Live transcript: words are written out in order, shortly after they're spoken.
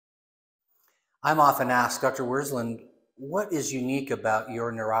I'm often asked, Dr. Wursland, what is unique about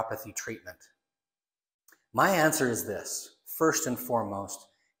your neuropathy treatment? My answer is this. First and foremost,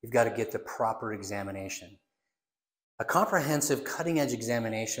 you've got to get the proper examination. A comprehensive cutting-edge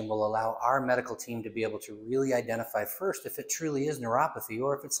examination will allow our medical team to be able to really identify first if it truly is neuropathy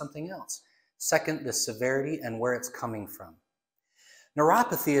or if it's something else. Second, the severity and where it's coming from.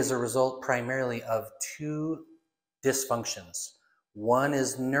 Neuropathy is a result primarily of two dysfunctions. One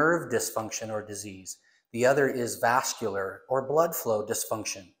is nerve dysfunction or disease. The other is vascular or blood flow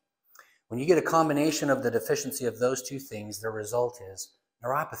dysfunction. When you get a combination of the deficiency of those two things, the result is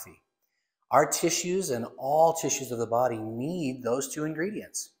neuropathy. Our tissues and all tissues of the body need those two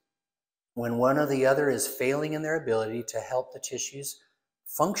ingredients. When one or the other is failing in their ability to help the tissues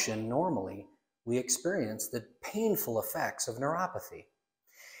function normally, we experience the painful effects of neuropathy.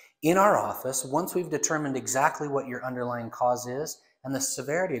 In our office, once we've determined exactly what your underlying cause is and the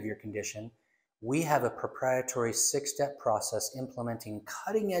severity of your condition, we have a proprietary 6-step process implementing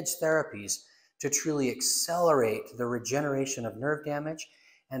cutting-edge therapies to truly accelerate the regeneration of nerve damage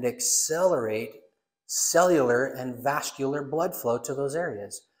and accelerate cellular and vascular blood flow to those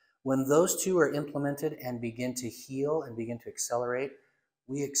areas. When those two are implemented and begin to heal and begin to accelerate,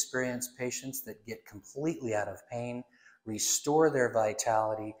 we experience patients that get completely out of pain, restore their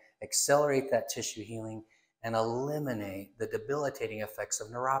vitality, accelerate that tissue healing, and eliminate the debilitating effects of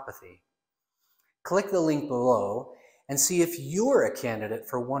neuropathy. Click the link below and see if you're a candidate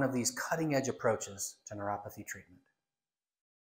for one of these cutting-edge approaches to neuropathy treatment.